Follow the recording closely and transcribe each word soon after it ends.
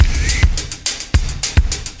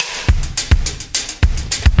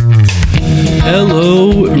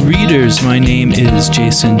Hello, readers. My name is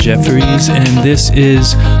Jason Jeffries, and this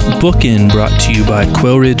is Bookin', brought to you by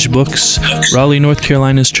Quail Ridge Books, Raleigh, North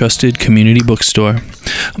Carolina's trusted community bookstore.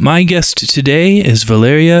 My guest today is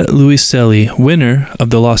Valeria Luiselli, winner of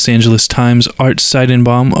the Los Angeles Times Art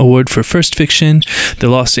Seidenbaum Award for First Fiction, the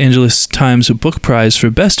Los Angeles Times Book Prize for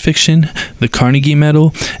Best Fiction, the Carnegie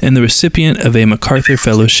Medal, and the recipient of a MacArthur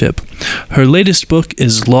Fellowship. Her latest book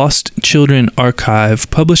is Lost Children Archive,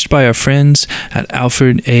 published by our friends at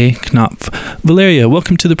Alfred A. Knopf. Valeria,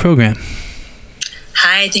 welcome to the program.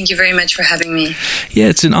 Hi, thank you very much for having me. Yeah,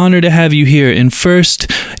 it's an honor to have you here. And first,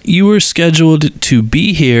 you were scheduled to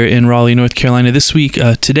be here in Raleigh, North Carolina this week,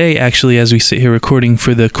 today actually, as we sit here recording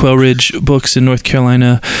for the Quail Ridge Books in North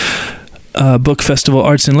Carolina Book Festival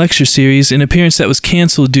Arts and Lecture Series, an appearance that was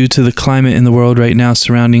canceled due to the climate in the world right now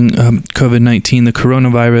surrounding COVID-19, the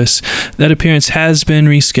coronavirus. That appearance has been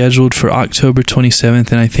rescheduled for October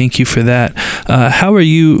 27th, and I thank you for that. How are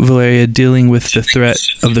you, Valeria, dealing with the threat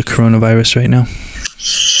of the coronavirus right now?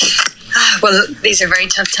 Well, these are very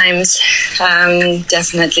tough times,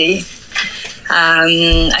 definitely.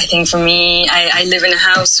 I think for me, I live in a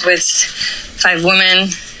house with 5 women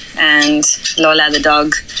and Lola the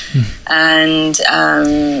dog. And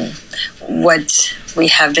what we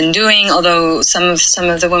have been doing, although some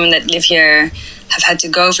of the women that live here have had to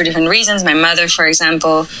go for different reasons. My mother, for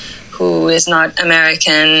example, who is not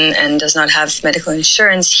American and does not have medical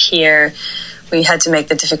insurance here, we had to make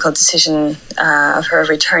the difficult decision of her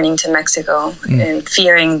returning to Mexico and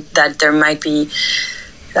fearing that there might be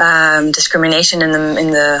discrimination in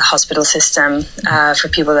the hospital system for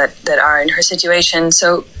people that are in her situation.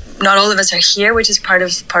 So not all of us are here, which is part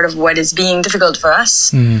of what is being difficult for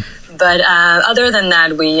us. But other than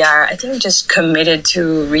that, we are, I think, just committed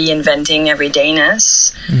to reinventing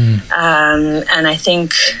everydayness. And I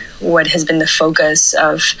think what has been the focus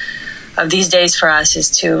of these days for us is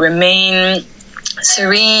to remain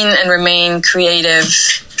serene and remain creative.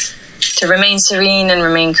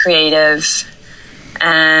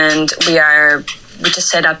 And we just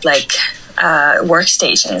set up like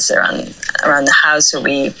workstations around the house, so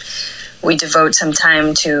we devote some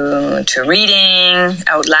time to reading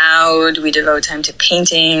out loud, we devote time to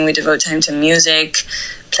painting, we devote time to music,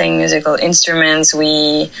 playing musical instruments.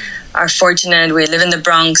 We are fortunate, we live in the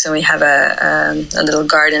Bronx and we have a little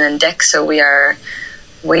garden and deck, so we are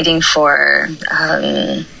waiting for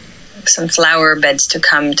some flower beds to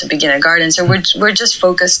come to begin a garden. So we're just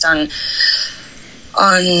focused on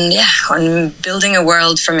building a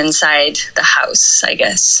world from inside the house, I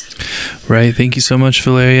guess. Right. Thank you so much,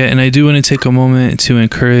 Valeria. And I do want to take a moment to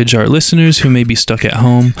encourage our listeners who may be stuck at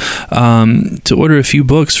home to order a few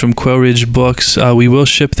books from Quail Ridge Books. We will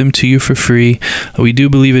ship them to you for free. We do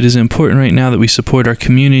believe it is important right now that we support our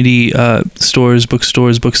community stores,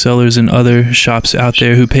 booksellers, and other shops out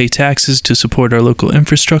there who pay taxes to support our local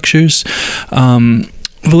infrastructures.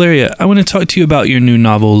 Valeria, I want to talk to you about your new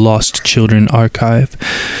novel, Lost Children Archive.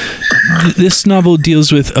 This novel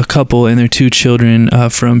deals with a couple and their 2 children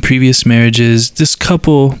from previous marriages. This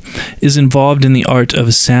couple is involved in the art of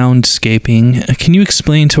soundscaping. Can you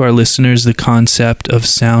explain to our listeners the concept of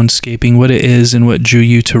soundscaping, what it is, and what drew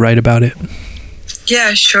you to write about it?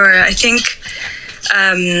 Yeah, sure. I think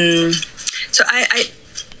so.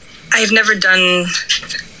 I've never done,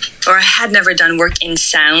 or I had never done work in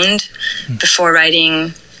sound before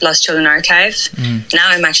writing Lost Children Archive. Now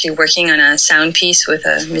I'm actually working on a sound piece with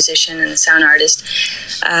a musician and a sound artist.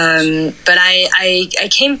 But I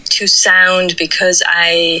came to sound because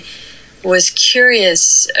I was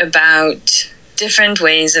curious about different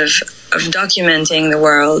ways of documenting the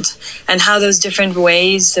world and how those different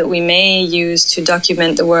ways that we may use to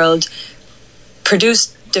document the world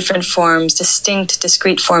produce different forms,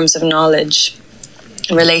 discrete forms of knowledge,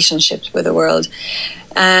 relationships with the world.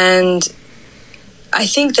 And I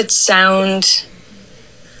think that sound,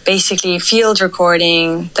 basically field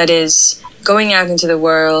recording, that is going out into the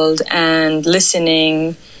world and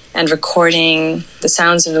listening and recording the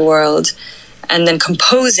sounds of the world and then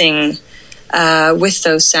composing with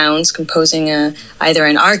those sounds, composing either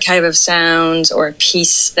an archive of sounds or a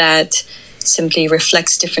piece that simply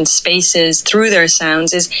reflects different spaces through their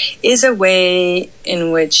sounds is a way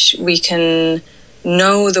in which we can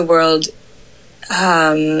know the world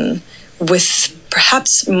with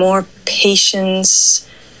perhaps more patience,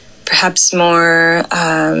 perhaps more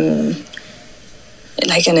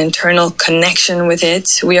like an internal connection with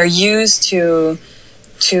it. We are used to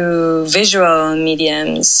visual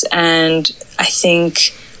mediums, and I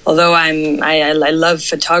think although I love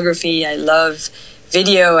photography, I love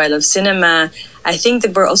video, I love cinema, I think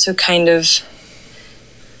that we're also kind of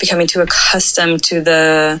becoming too accustomed to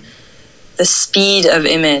the the speed of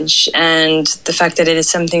image and the fact that it is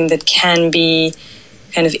something that can be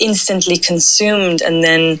kind of instantly consumed and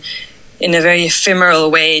then in a very ephemeral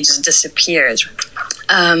way just disappears.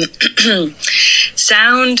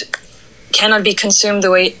 Sound cannot be consumed the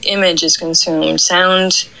way image is consumed.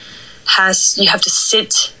 Sound you have to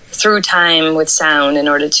sit through time with sound in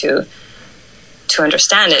order to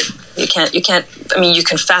understand it. You can't, I mean, you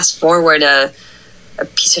can fast forward a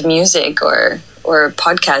piece of music or a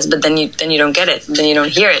podcast, but then you don't get it, then you don't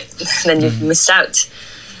hear it, then you've missed out.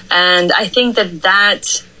 And I think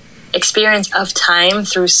that experience of time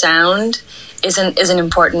through sound is an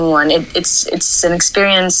important one. It's an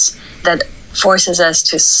experience that forces us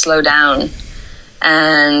to slow down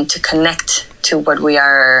and to connect to what we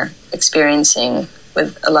are experiencing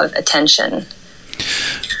with a lot of attention.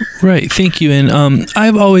 Right, thank you. And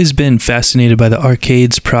I've always been fascinated by the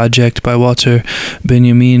Arcades project by Walter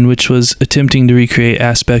Benjamin, which was attempting to recreate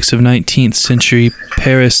aspects of 19th century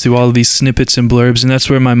Paris through all of these snippets and blurbs. And that's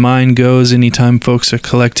where my mind goes anytime folks are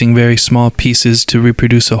collecting very small pieces to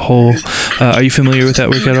reproduce a whole. Are you familiar with that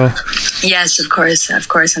work at all? Yes, of course.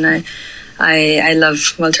 And I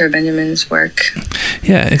love Walter Benjamin's work.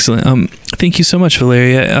 Yeah, excellent. Thank you so much,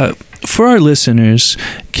 Valeria. For our listeners,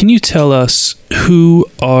 can you tell us who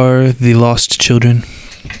are the Lost Children?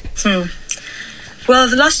 Well,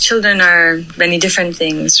 the Lost Children are many different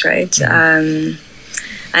things, right? And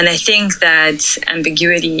I think that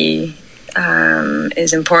ambiguity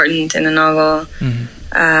is important in a novel.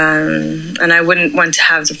 And I wouldn't want to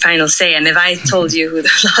have the final say. And if I told you who the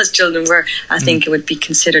Lost Children were, I think it would be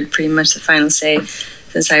considered pretty much the final say,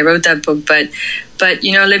 since I wrote that book. But let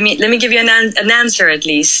me give you an answer at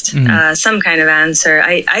least, some kind of answer.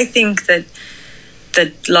 I think that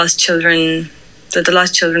the Lost Children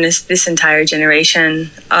is this entire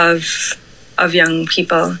generation of young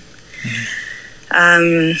people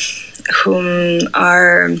whom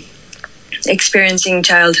are experiencing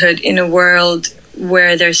childhood in a world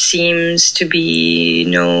where there seems to be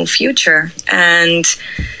no future, and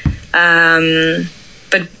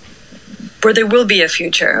but where there will be a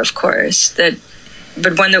future, of course, but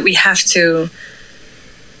one that we have to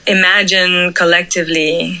imagine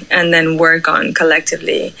collectively and then work on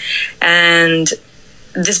collectively. And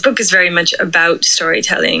this book is very much about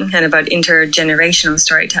storytelling and about intergenerational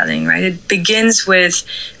storytelling, right? It begins with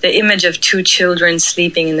the image of two children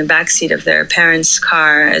sleeping in the backseat of their parents'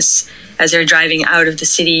 car as they're driving out of the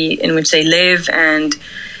city in which they live and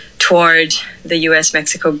toward the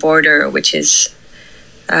US-Mexico border, which is,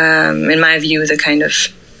 in my view, the kind of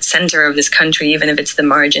center of this country, even if it's the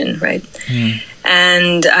margin, right?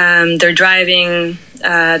 And they're driving,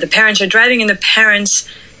 the parents are driving, and the parents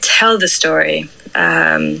tell the story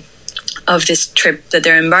of this trip that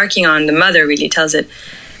they're embarking on. The mother really tells it.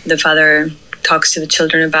 The father talks to the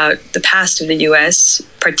children about the past of the US,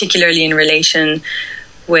 particularly in relation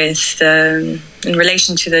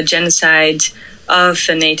to the genocide of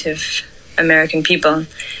the Native American people.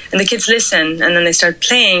 And the kids listen, and then they start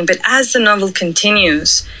playing. But as the novel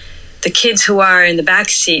continues, the kids who are in the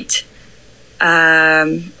backseat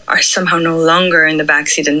are somehow no longer in the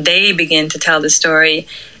backseat, and they begin to tell the story,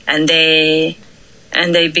 and they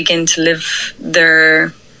begin to live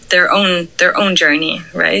their own journey,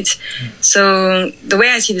 right? So the way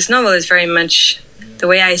I see this novel is very much the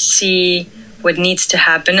way I see what needs to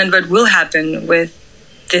happen and what will happen with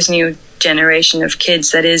this new generation of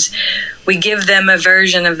kids. That is, we give them a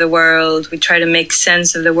version of the world, we try to make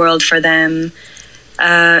sense of the world for them,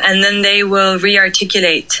 and then they will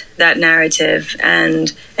re-articulate that narrative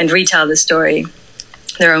and retell the story,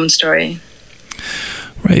 their own story.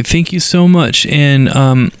 Right, thank you so much. And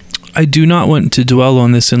I do not want to dwell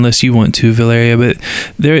on this unless you want to, Valeria, but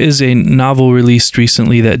there is a novel released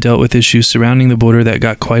recently that dealt with issues surrounding the border that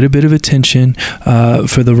got quite a bit of attention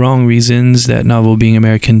for the wrong reasons, that novel being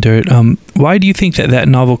American Dirt. Why do you think that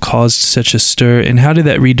novel caused such a stir, and how did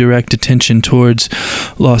that redirect attention towards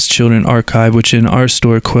Lost Children Archive, which in our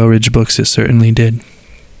store, Quail Ridge Books, it certainly did?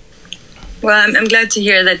 Well, I'm glad to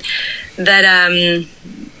hear that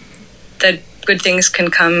good things can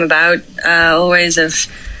come about always of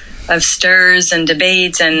stirs and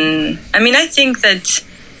debates. And I mean, I think that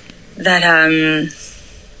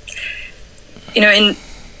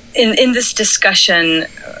in this discussion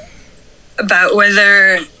about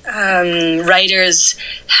whether writers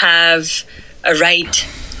have a right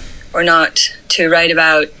or not to write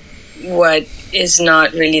about what is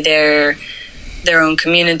not really their own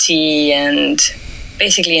community, and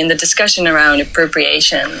basically in the discussion around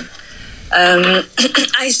appropriation,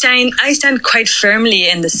 I stand quite firmly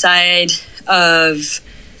in the side of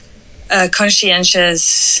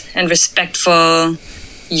conscientious and respectful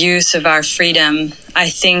use of our freedom. I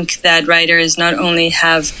think that writers not only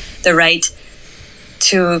have the right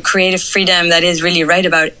to creative freedom that is really write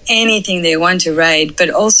about anything they want to write, but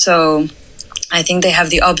also I think they have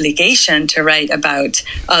the obligation to write about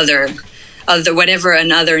other whatever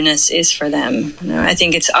an otherness is for them. You know, I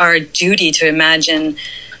think it's our duty to imagine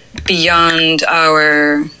beyond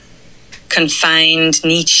our confined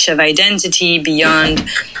niche of identity, beyond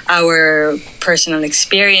our personal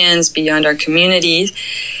experience, beyond our communities.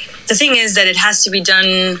 The thing is that it has to be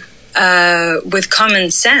done with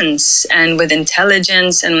common sense and with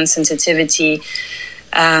intelligence and with sensitivity.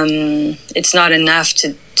 It's not enough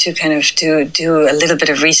to kind of do a little bit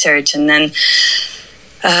of research and then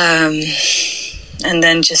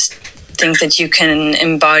just think that you can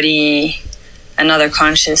embody another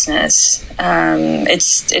consciousness.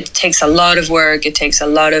 It takes a lot of work. It takes a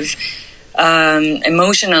lot of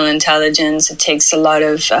emotional intelligence. It takes a lot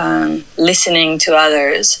of listening to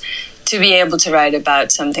others to be able to write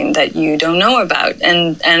about something that you don't know about.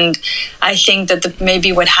 And I think that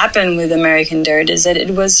maybe what happened with American Dirt is that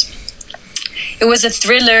it was a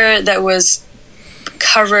thriller that was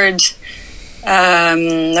covered,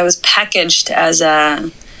 that was packaged as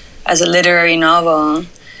a literary novel.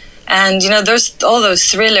 And, you know, all those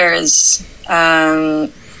thrillers about,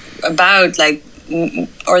 like,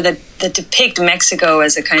 or that depict Mexico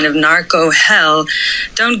as a kind of narco hell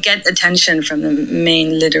don't get attention from the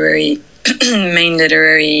main literary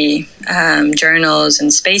journals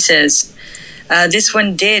and spaces. This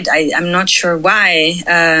one did. I'm not sure why.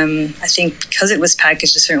 I think because it was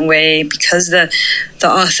packaged a certain way, because the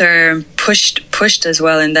author pushed as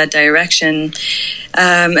well in that direction,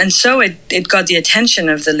 and so it got the attention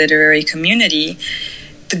of the literary community.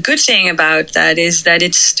 The good thing about that is that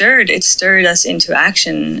it stirred us into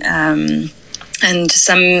action, and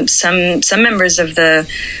some members of the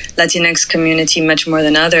Latinx community, much more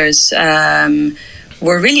than others,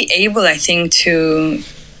 were really able, I think,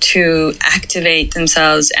 to activate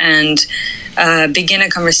themselves and begin a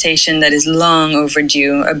conversation that is long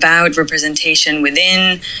overdue about representation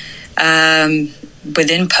within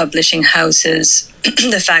publishing houses.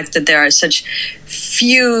 The fact that there are such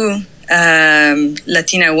few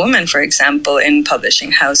Latina women, for example, in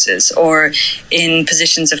publishing houses or in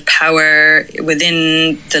positions of power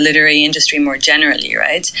within the literary industry more generally,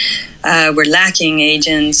 right? We're lacking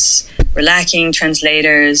agents, we're lacking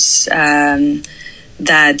translators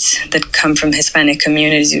that come from Hispanic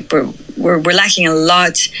communities. We're lacking a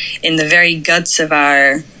lot in the very guts of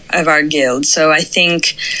our guild. So I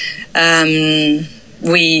think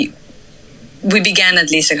we began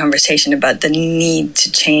at least a conversation about the need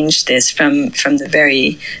to change this from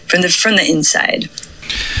the inside.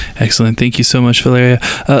 Excellent. Thank you so much, Valeria.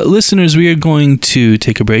 Listeners, we are going to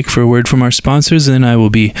take a break for a word from our sponsors, and I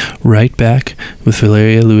will be right back with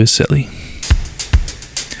Valeria Luiselli.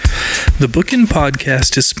 The Bookin'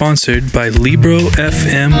 Podcast is sponsored by Libro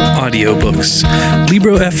FM Audiobooks.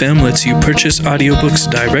 Libro FM lets you purchase audiobooks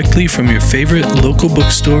directly from your favorite local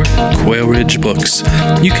bookstore, Quail Ridge Books.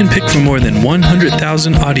 You can pick from more than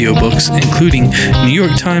 100,000 audiobooks, including New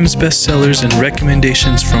York Times bestsellers and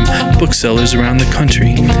recommendations from booksellers around the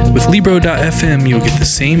country. With Libro.fm, you'll get the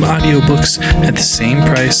same audiobooks at the same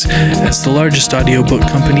price as the largest audiobook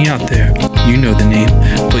company out there. You know the name,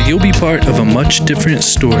 but you'll be part of a much different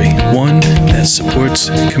story, one that supports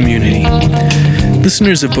community.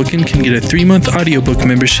 Listeners of Bookin' can get a 3-month audiobook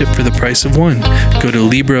membership for the price of one. Go to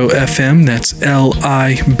Libro FM, that's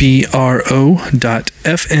Libro.fm,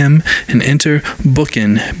 and enter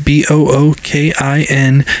Bookin', Bookin,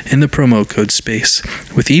 in the promo code space.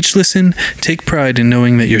 With each listen, take pride in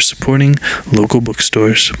knowing that you're supporting local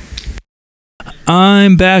bookstores.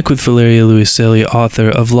 I'm back with Valeria Luiselli, author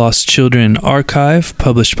of Lost Children Archive,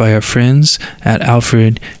 published by our friends at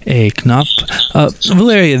Alfred A. Knopf.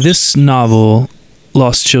 Valeria, this novel,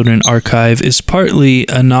 Lost Children Archive, is partly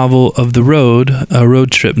a novel of the road, a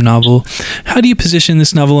road trip novel. How do you position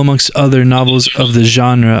this novel amongst other novels of the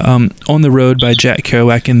genre? On the Road by Jack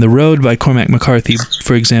Kerouac and The Road by Cormac McCarthy,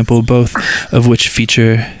 for example, both of which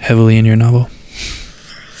feature heavily in your novel.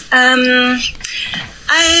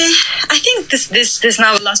 I think this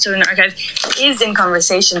novel, Lost Children Archive, is in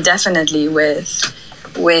conversation definitely with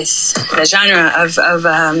the genre of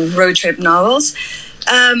road trip novels,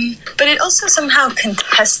 but it also somehow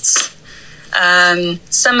contests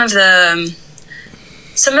some of the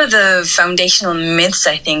foundational myths,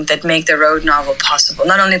 I think, that make the road novel possible.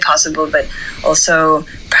 Not only possible, but also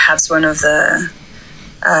perhaps one of the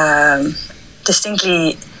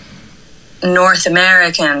distinctly North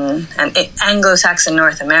American and Anglo-Saxon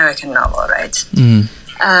North American novel, right?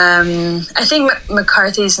 I think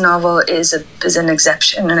McCarthy's novel is an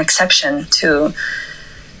exception to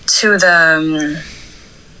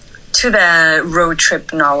the road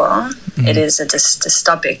trip novel. It is a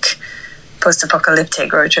dystopic,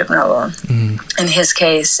 post-apocalyptic road trip novel in his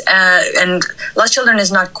case. And Lost Children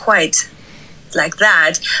is not quite like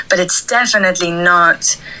that, but it's definitely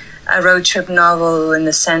not a road trip novel in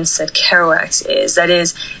the sense that Kerouac's is. That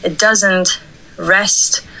is, it doesn't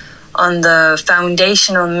rest on the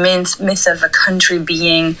foundational myth of a country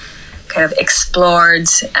being kind of explored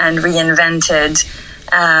and reinvented.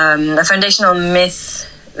 A foundational myth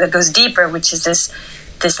that goes deeper, which is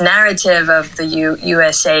this narrative of the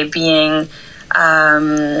USA being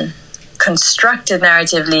constructed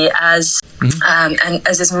narratively as and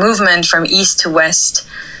as this movement from east to west,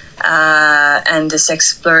 and this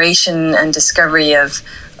exploration and discovery of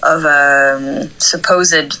a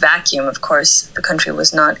supposed vacuum. Of course, the country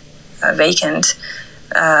was not vacant,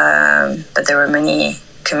 but there were many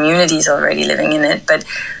communities already living in it. But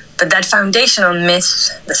that foundational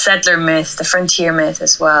myth, the settler myth, the frontier myth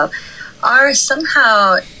as well, are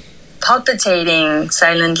somehow palpitating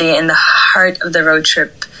silently in the heart of the road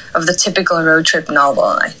trip, of the typical road trip novel,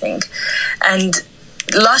 I think. And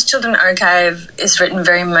Lost Children Archive is written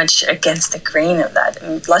very much against the grain of that.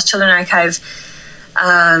 And Lost Children Archive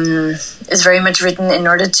is very much written in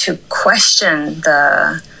order to question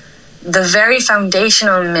the very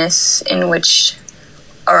foundational myth in which,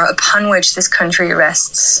 or upon which, this country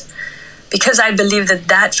rests. Because I believe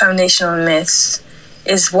that foundational myth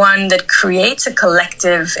is one that creates a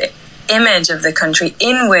collective image of the country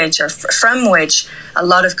in which, or from which, a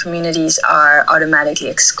lot of communities are automatically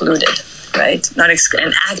excluded, right?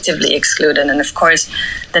 And actively excluded. And of course,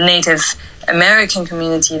 the Native American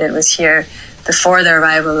community that was here before the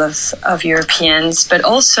arrival of Europeans, but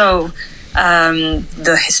also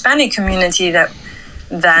the Hispanic community that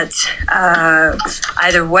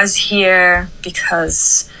either was here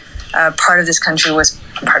because part of this country was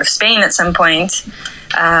part of Spain at some point,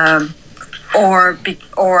 or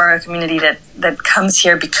a community that comes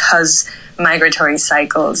here because migratory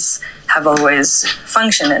cycles have always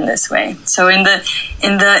functioned in this way. So in the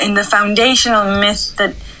foundational myth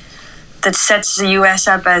that sets the U.S.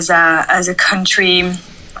 up as a country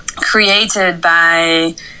created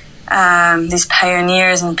by these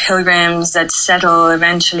pioneers and pilgrims that settle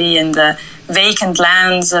eventually in the vacant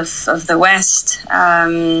lands of the West,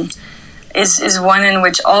 is one in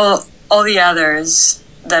which all the others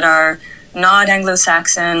that are not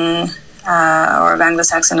Anglo-Saxon or of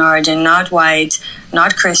Anglo-Saxon origin, not white,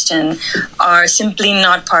 not Christian, are simply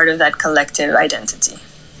not part of that collective identity.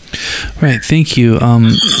 Right, thank you,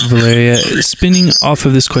 Valeria. Spinning off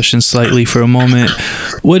of this question slightly for a moment,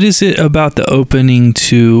 what is it about the opening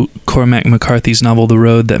to Cormac McCarthy's novel The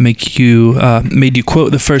Road that made you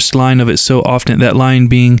quote the first line of it so often, that line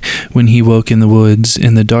being, "When he woke in the woods,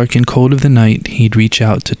 in the dark and cold of the night, he'd reach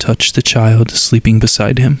out to touch the child sleeping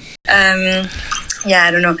beside him"? Yeah,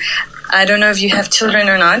 I don't know. I don't know if you have children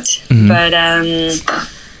or not, but I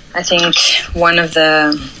think one of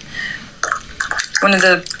the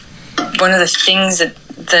things that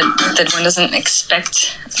one doesn't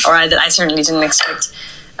expect, or that I certainly didn't expect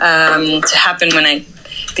to happen when I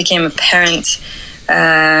became a parent,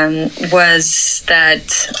 was that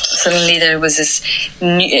suddenly there was this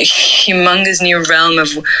humongous new realm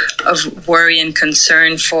of worry and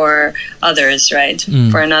concern for others, right?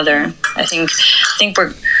 For another. I think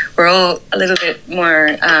we're all a little bit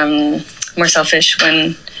more selfish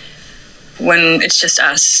when it's just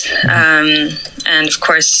us, and of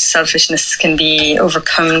course selfishness can be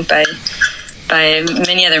overcome by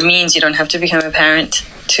many other means. You don't have to become a parent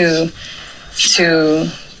to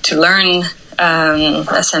learn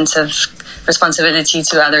a sense of responsibility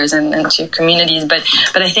to others and to communities, but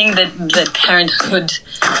I think that parenthood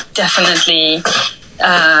definitely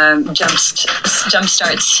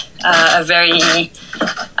jumpstarts a very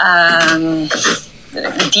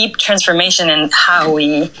deep transformation in how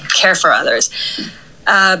we care for others.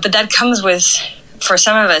 But that comes with, for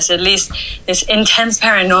some of us at least, this intense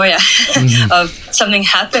paranoia of something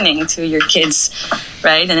happening to your kids,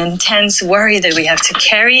 right? An intense worry that we have to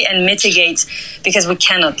carry and mitigate because we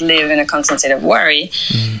cannot live in a constant state of worry.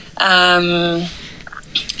 I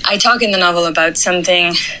talk in the novel about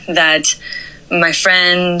something that my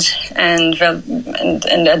friend and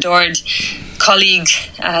adored colleague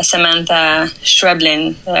Samantha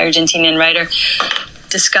Schweblin, the Argentinian writer,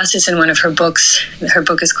 discusses in one of her books. Her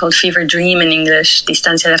book is called Fever Dream in English,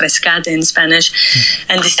 Distancia de Rescate in Spanish.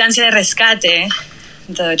 And Distancia de Rescate,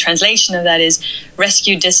 the translation of that is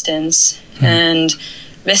rescue distance. And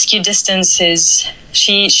rescue distance is,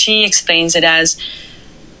 she explains it as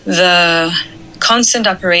the constant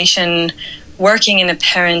operation working in a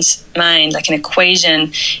parent's mind, like an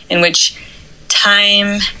equation in which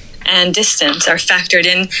time and distance are factored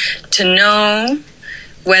in to know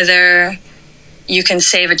whether you can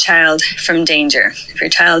save a child from danger. If your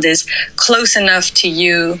child is close enough to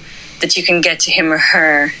you that you can get to him or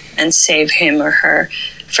her and save him or her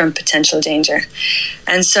from potential danger.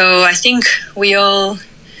 And so I think we all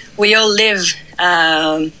live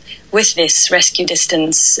with this rescue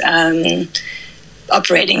distance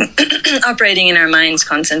operating operating in our minds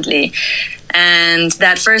constantly. And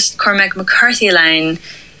that first Cormac McCarthy line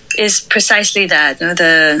is precisely that, you know,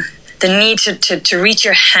 the need to reach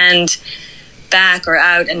your hand back or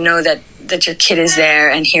out and know that your kid is there,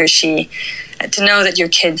 and he or she, to know that your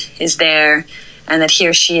kid is there and that he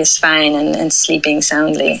or she is fine and sleeping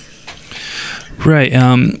soundly. Right.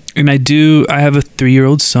 And I have a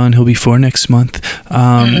 3-year-old son. He'll be 4 next month.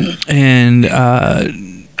 And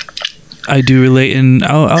I do relate, and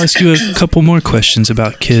I'll ask you a couple more questions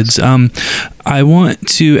about kids. I want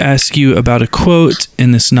to ask you about a quote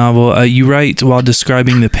in this novel. You write while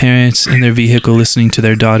describing the parents in their vehicle listening to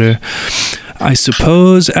their daughter, "I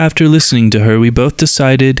suppose after listening to her, we both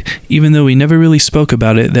decided, even though we never really spoke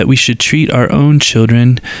about it, that we should treat our own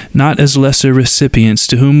children not as lesser recipients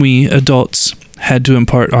to whom we, adults, had to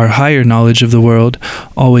impart our higher knowledge of the world,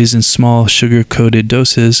 always in small, sugar-coated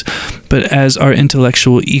doses, but as our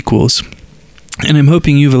intellectual equals." And I'm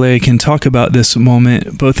hoping you, Valeria, can talk about this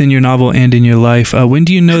moment, both in your novel and in your life. When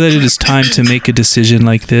do you know that it is time to make a decision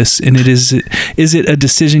like this? And is it a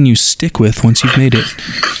decision you stick with once you've made it?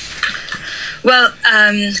 Well,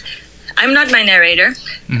 I'm not my narrator.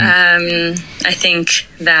 I think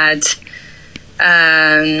that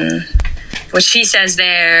what she says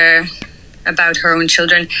there about her own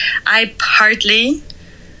children, I partly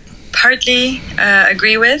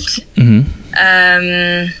agree with,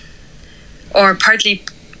 or partly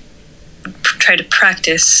try to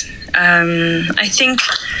practice. I think.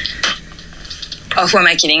 Oh, who am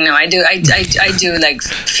I kidding? No, I do. I do like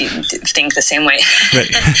think the same way.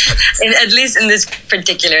 Right. At least in this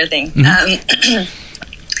particular thing.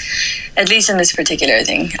 At least in this particular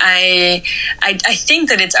thing, I think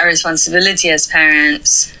that it's our responsibility as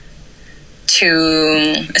parents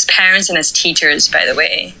and as teachers, by the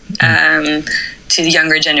way, to the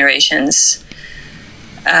younger generations,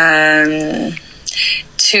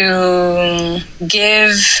 to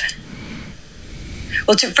give.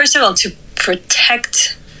 Well, first of all, to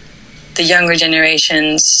protect the younger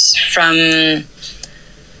generations from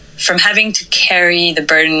having to carry the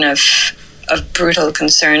burden of brutal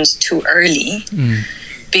concerns too early,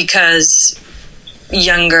 because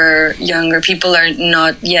younger people are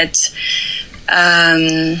not yet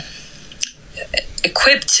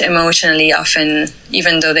equipped emotionally often,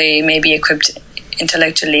 even though they may be equipped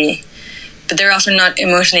intellectually, but they're often not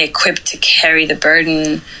emotionally equipped to carry the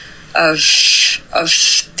burden of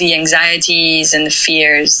the anxieties and the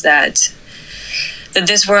fears that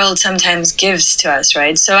this world sometimes gives to us,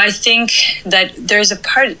 right? So I think that there's a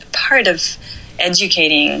part of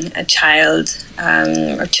educating a child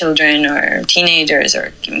or children or teenagers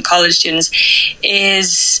or even college students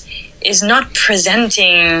is not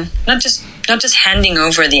presenting, not just handing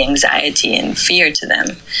over the anxiety and fear to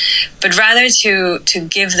them, but rather to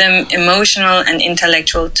give them emotional and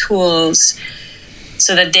intellectual tools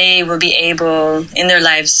so that they will be able in their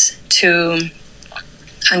lives to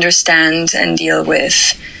understand and deal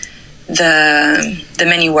with the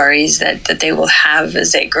many worries that they will have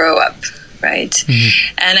as they grow up, right?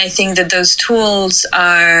 Mm-hmm. And I think that those tools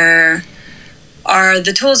are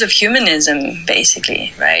the tools of humanism,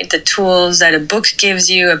 basically, right? The tools that a book gives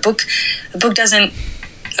you. A book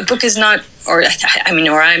is not, or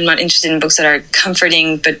I'm not interested in books that are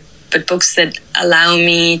comforting, but books that allow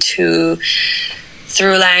me to,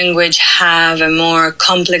 through language, have a more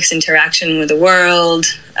complex interaction with the world,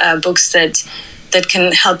 books that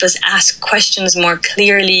can help us ask questions more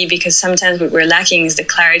clearly, because sometimes what we're lacking is the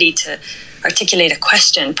clarity to articulate a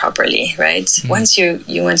question properly, right? Mm-hmm. Once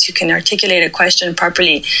you can articulate a question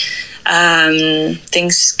properly,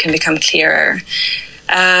 things can become clearer.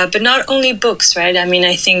 But not only books, right? I mean,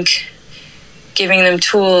 I think giving them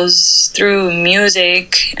tools through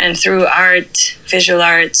music and through art, visual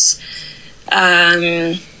arts,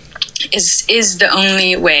 is the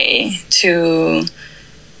only way to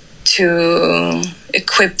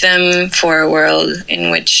equip them for a world in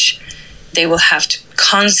which they will have to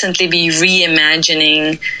constantly be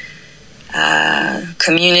reimagining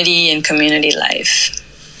community and community life.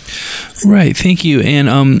 Right, thank you.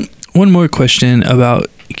 And one more question about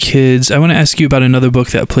kids, I want to ask you about another book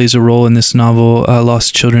that plays a role in this novel,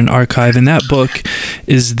 Lost Children Archive, and that book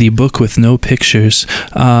is The Book with No Pictures.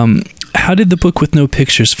 How did The Book with No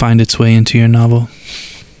Pictures find its way into your novel?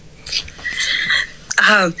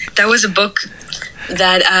 That was a book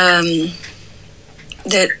that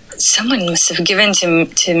that someone must have given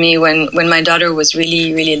to me when my daughter was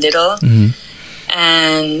really, really little. Mm-hmm.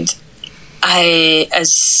 And I,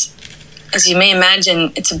 as you may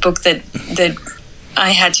imagine, it's a book that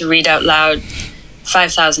I had to read out loud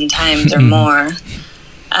 5,000 times or more,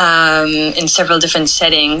 in several different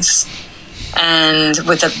settings, and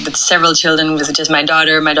with several children, with just my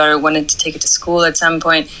daughter. My daughter wanted to take it to school at some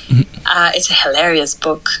point. It's a hilarious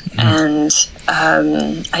book, and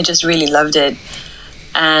I just really loved it.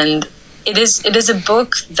 And it is a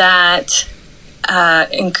book that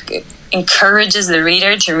encourages the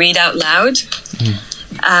reader to read out loud,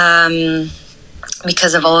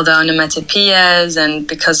 because of all the onomatopoeias and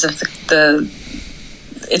because of the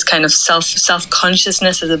it's kind of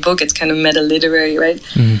self-consciousness of the book. It's kind of meta-literary, right?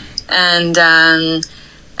 And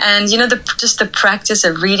you know, just the practice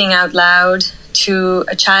of reading out loud to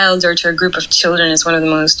a child or to a group of children is one of the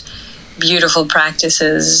most beautiful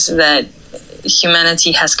practices that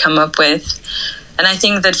humanity has come up with. And I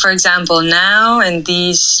think that, for example, now in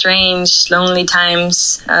these strange, lonely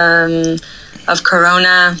times of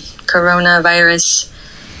coronavirus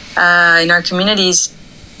in our communities,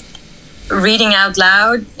 reading out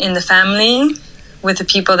loud in the family with the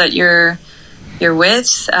people that you're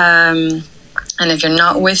with, and if you're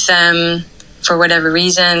not with them for whatever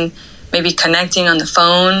reason, maybe connecting on the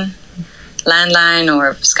phone, landline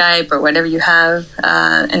or Skype or whatever you have,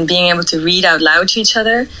 and being able to read out loud to each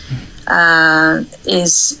other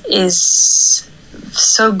is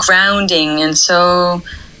so grounding and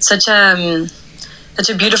such a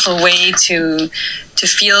beautiful way to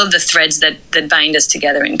feel the threads that bind us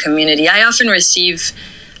together in community. I often receive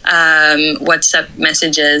WhatsApp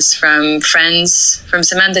messages from friends, from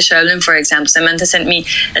Samantha Schöblin, for example. Samantha sent me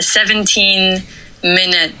a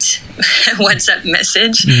 17-minute WhatsApp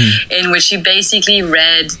message in which she basically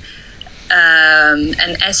read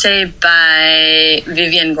an essay by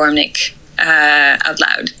Vivian Gornick out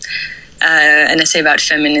loud, an essay about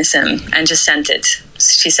feminism, and just sent it.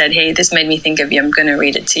 She said, "Hey, this made me think of you. I'm going to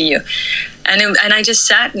read it to you." And I just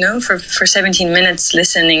sat, for 17 minutes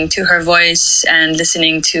listening to her voice and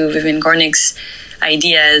listening to Vivian Gornick's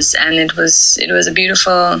ideas, and it was a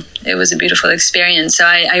beautiful experience. So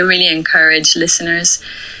I really encourage listeners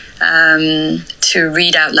to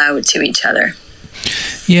read out loud to each other.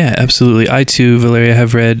 Yeah, absolutely. I too, Valeria,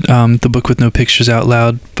 have read The Book with No Pictures out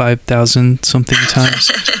loud 5,000 something times,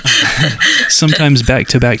 sometimes back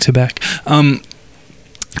to back to back.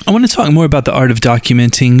 I want to talk more about the art of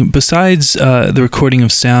documenting. Besides the recording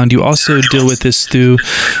of sound, you also deal with this through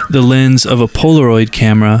the lens of a Polaroid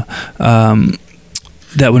camera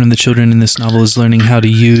that one of the children in this novel is learning how to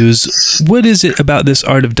use. What is it about this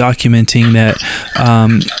art of documenting that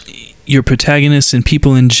your protagonists and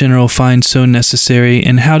people in general find so necessary,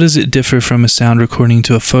 and how does it differ from a sound recording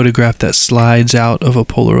to a photograph that slides out of a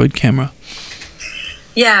Polaroid camera?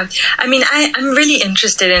 Yeah, I mean, I'm really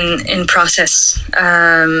interested in process,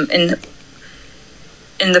 in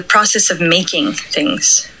the process of making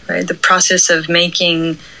things, right? The process of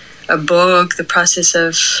making a book, the process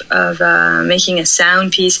of making a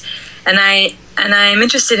sound piece, and I'm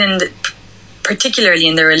interested in particularly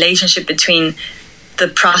in the relationship between the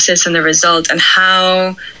process and the result, and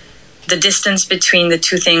how the distance between the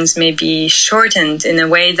two things may be shortened in a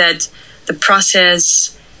way that the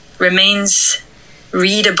process remains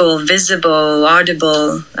readable, visible,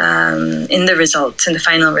 audible in the result, in the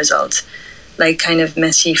final result, like kind of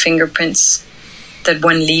messy fingerprints that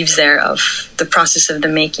one leaves there of the process of the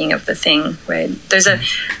making of the thing, right?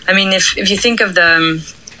 If you think of the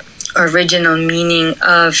original meaning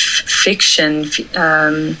of fiction,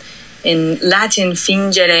 in Latin,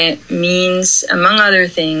 fingere means, among other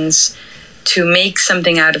things, to make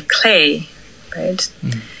something out of clay, right?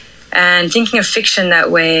 And thinking of fiction that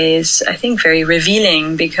way is, I think, very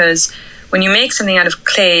revealing, because when you make something out of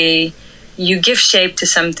clay, you give shape to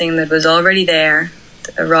something that was already there,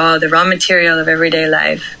 the raw material of everyday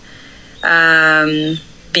life,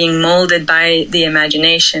 being molded by the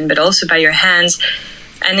imagination, but also by your hands.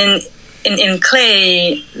 And in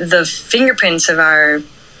clay, the fingerprints of our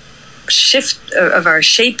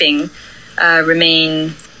shaping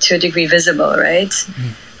remain to a degree visible, right?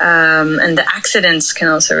 And the accidents can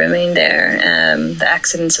also remain there, the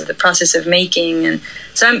accidents of the process of making. And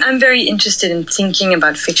so I'm very interested in thinking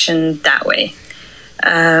about fiction that way.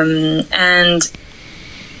 And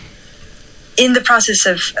in the process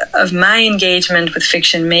of my engagement with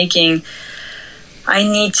fiction making, I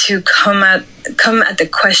need to come at the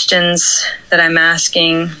questions that I'm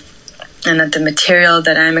asking and at the material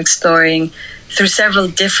that I'm exploring through several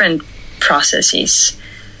different processes.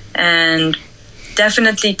 And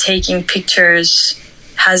definitely taking pictures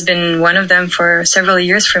has been one of them for several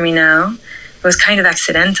years for me now. It was kind of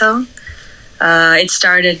accidental. It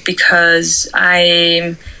started because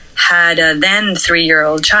I had a then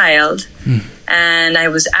 3-year-old child, and I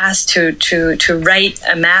was asked to write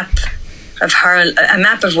a map of a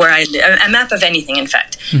map of where I live, a map of anything, in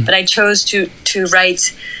fact. But I chose to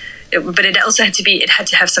write, but it also had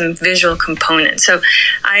to have some visual component. So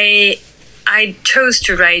I chose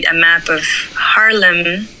to write a map of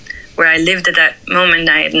Harlem, where I lived at that moment.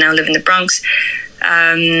 I now live in the Bronx.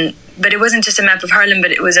 But it wasn't just a map of Harlem,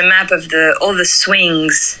 but it was a map of all the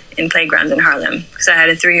swings in playgrounds in Harlem. Because I had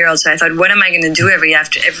a 3-year-old, so I thought, what am I going to do every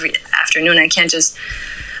afternoon? I can't just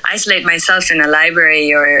isolate myself in a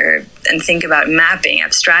library and think about mapping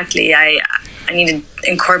abstractly. I need to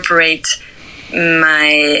incorporate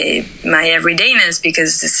my everydayness,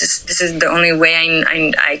 because this is the only way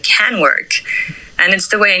I can work. And it's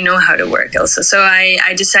the way I know how to work also. So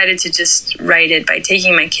I decided to just write it by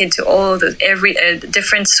taking my kid to every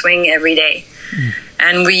different swing every day.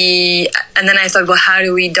 And then I thought, well, how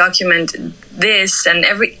do we document this? And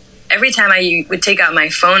every time I would take out my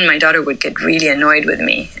phone, my daughter would get really annoyed with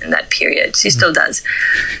me in that period. She still does.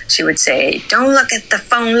 She would say, "Don't look at the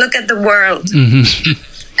phone, look at the world."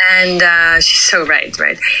 And she's so right.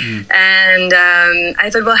 And I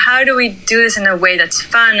thought, well, how do we do this in a way that's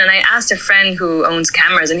fun? And I asked a friend who owns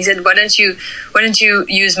cameras, and he said, why don't you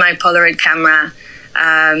use my Polaroid camera?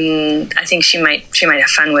 I think she might have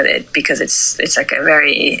fun with it, because it's like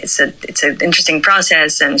it's an interesting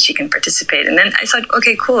process, and she can participate. And then I thought,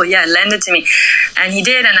 okay, cool, yeah, lend it to me. And he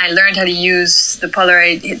did, and I learned how to use the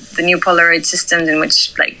new Polaroid systems, in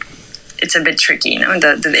which, like, it's a bit tricky,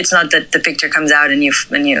 it's not that the picture comes out and you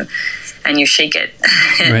shake it.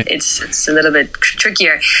 Right. It's a little bit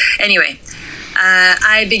trickier. Anyway,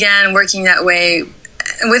 I began working that way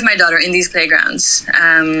with my daughter in these playgrounds,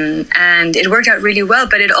 and it worked out really well.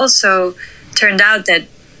 But it also turned out that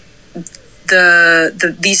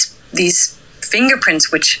these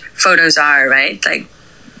fingerprints, which photos are, right, like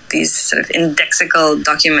these sort of indexical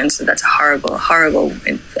documents. That's a horrible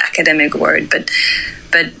academic word, but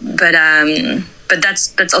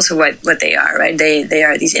that's also what they are, right? They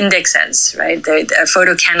are these indexes, right? A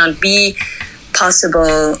photo cannot be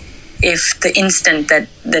possible if the instant that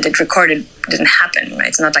it recorded didn't happen, right?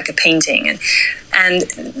 It's not like a painting. And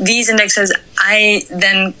these indexes I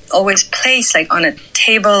then always place, like, on a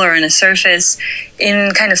table or on a surface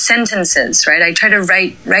in kind of sentences, right? I try to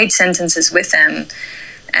write sentences with them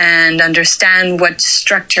and understand what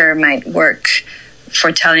structure might work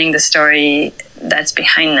for telling the story that's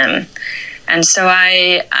behind them. And so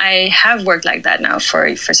I have worked like that now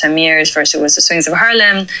for some years. First it was the Swings of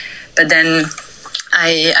Harlem, but then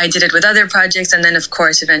I did it with other projects, and then of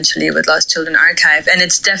course eventually with Lost Children Archive. And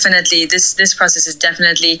it's definitely this process is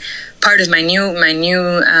definitely part of my new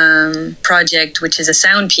project, which is a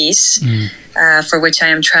sound piece for which I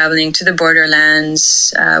am traveling to the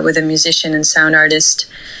borderlands with a musician and sound artist,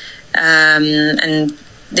 and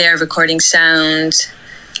they are recording sound.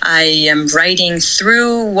 I am writing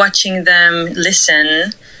through watching them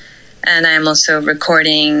listen, and I am also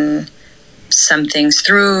recording some things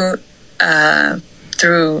through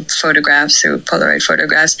photographs, through Polaroid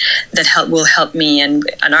photographs that will help me and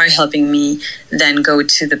are helping me then go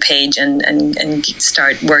to the page and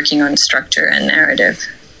start working on structure and narrative.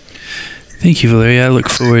 Thank you, Valeria. I look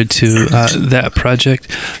forward to that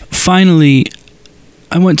project. Finally,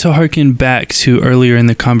 I want to harken back to earlier in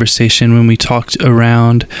the conversation when we talked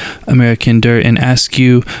around American Dirt and ask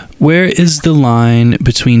you, where is the line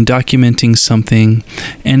between documenting something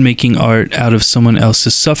and making art out of someone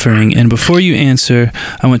else's suffering? And before you answer,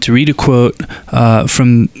 I want to read a quote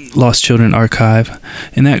from Lost Children Archive.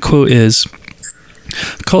 And that quote is,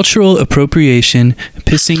 "Cultural appropriation,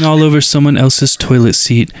 pissing all over someone else's toilet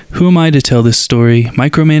seat. Who am I to tell this story?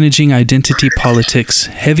 Micromanaging identity politics,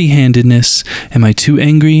 heavy-handedness. Am I too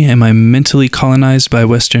angry? Am I mentally colonized by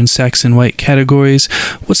Western Saxon white categories?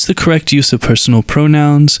 What's the correct use of personal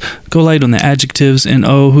pronouns? Go light on the adjectives. And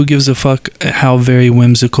oh, who gives a fuck how very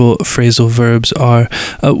whimsical phrasal verbs are?"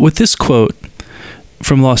 With this quote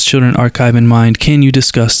from Lost Children Archive in mind, can you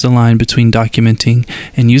discuss the line between documenting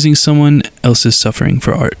and using someone else's suffering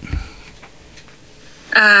for art?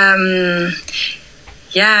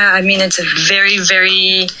 Yeah, I mean, it's a very,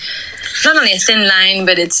 very, not only a thin line,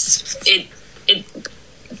 but it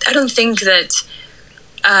I don't think that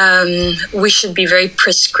we should be very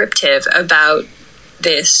prescriptive about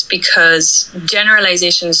this, because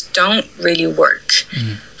generalizations don't really work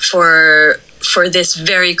for this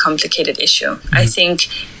very complicated issue. I think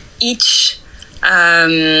each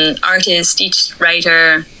artist, each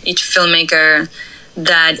writer, each filmmaker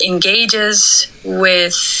that engages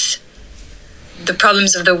with the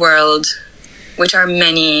problems of the world, which are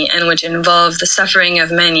many and which involve the suffering of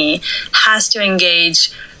many, has to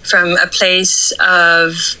engage from a place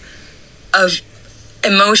of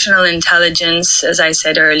emotional intelligence, as I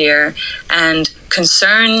said earlier, and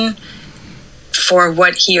concern for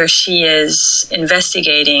what he or she is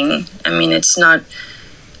investigating. I mean, it's not,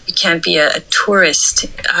 you can't be a tourist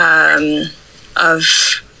of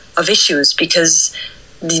issues, because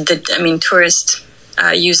tourist,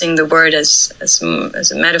 using the word as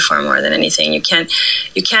a metaphor more than anything, you can't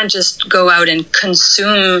just go out and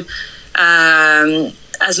consume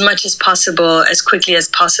as much as possible, as quickly as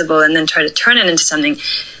possible, and then try to turn it into something.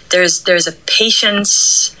 There's a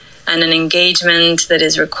patience and an engagement that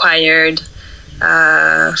is required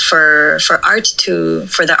for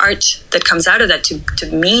the art that comes out of that to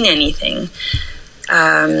mean anything,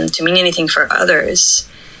 for others.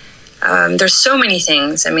 There's so many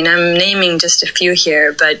things. I mean, I'm naming just a few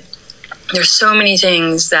here, but there's so many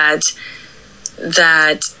things that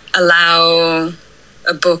allow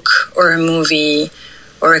a book or a movie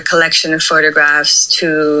or a collection of photographs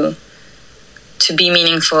to be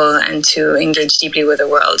meaningful and to engage deeply with the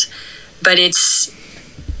world. But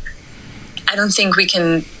I don't think we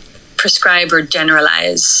can prescribe or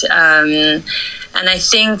generalize. And I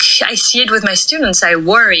think I see it with my students. I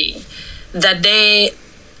worry that they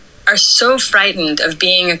are so frightened of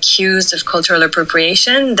being accused of cultural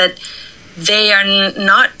appropriation that they are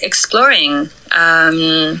not exploring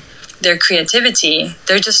their creativity.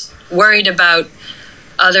 They're just worried about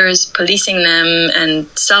others policing them and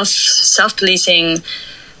self-policing.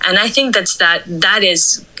 And I think that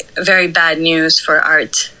is very bad news for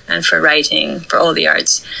art and for writing, for all the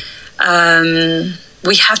arts.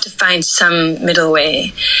 We have to find some middle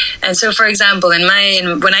way. And so, for example, when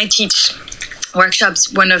I teach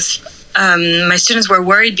workshops, one of my students were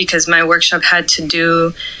worried because my workshop had to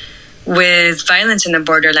do with violence in the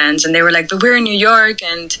borderlands, and they were like, but we're in New York,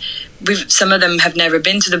 and some of them have never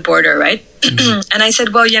been to the border, right? And I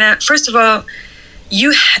said, well, first of all,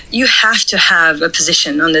 you have to have a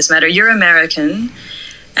position on this matter. You're American,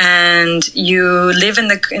 and you live in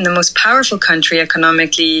the most powerful country,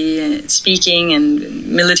 economically speaking and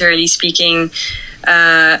militarily speaking,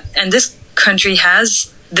 and this country has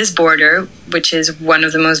this border, which is one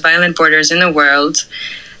of the most violent borders in the world.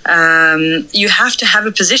 You have to have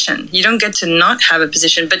a position. You don't get to not have a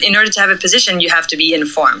position, but in order to have a position, you have to be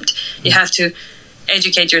informed. You have to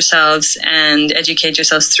educate yourselves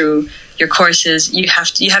through your courses. You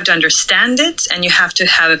have to understand it, and you have to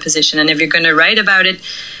have a position. And if you're going to write about it,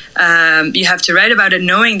 you have to write about it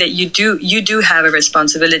knowing that you do have a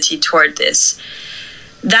responsibility toward this.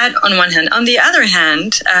 That on one hand. On the other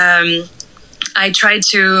hand, I try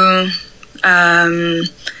to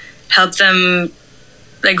help them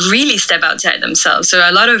really step outside themselves. So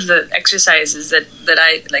a lot of the exercises that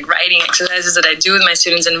I writing exercises that I do with my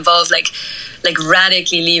students involve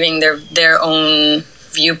radically leaving their own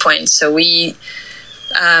viewpoints. So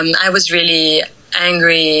I was really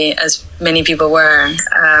angry, as many people were,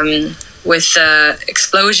 with the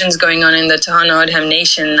explosions going on in the Tohono O'odham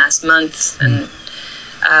Nation last month, and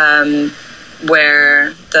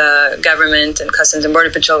where the government and Customs and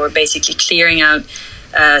Border Patrol were basically clearing out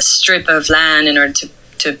a strip of land in order to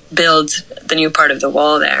build the new part of the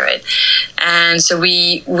wall there, right? And so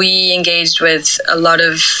we engaged with a lot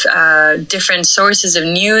of different sources of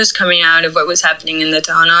news coming out of what was happening in the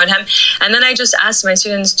Tohono O'odham. And then I just asked my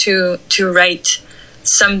students to write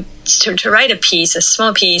a piece, a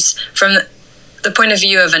small piece, from the point of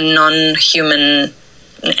view of a non-human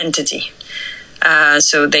entity.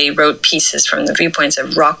 So they wrote pieces from the viewpoints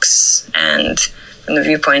of rocks and from the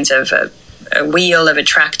viewpoints of a wheel of a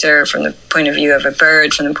tractor, from the point of view of a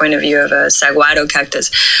bird, from the point of view of a saguaro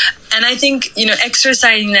cactus. And I think,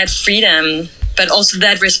 exercising that freedom, but also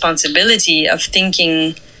that responsibility of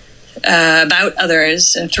thinking about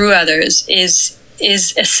others and through others is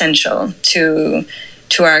essential to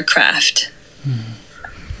our craft.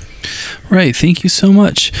 Right. Thank you so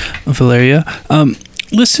much, Valeria.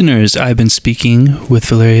 Listeners, I've been speaking with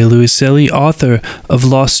Valeria Luiselli, author of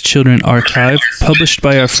Lost Children Archive, published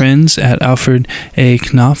by our friends at Alfred A.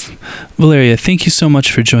 Knopf. Valeria, thank you so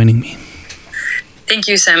much for joining me. Thank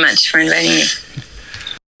you so much for inviting me.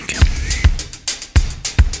 Okay.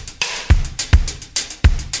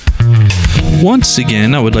 Once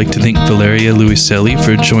again, I would like to thank Valeria Luiselli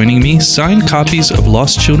for joining me. Signed copies of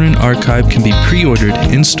Lost Children Archive can be pre-ordered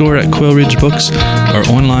in-store at Quail Ridge Books or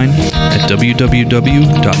online at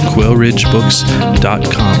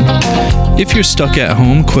www.quailridgebooks.com. If you're stuck at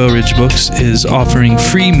home, Quail Ridge Books is offering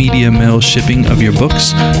free media mail shipping of your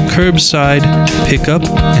books, curbside pickup,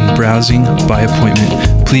 and browsing by appointment.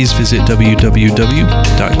 Please visit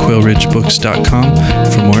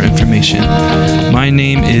www.quailridgebooks.com for more information. My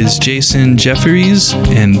name is Jason Jefferies,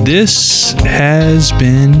 and this has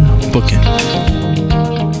been Bookin'.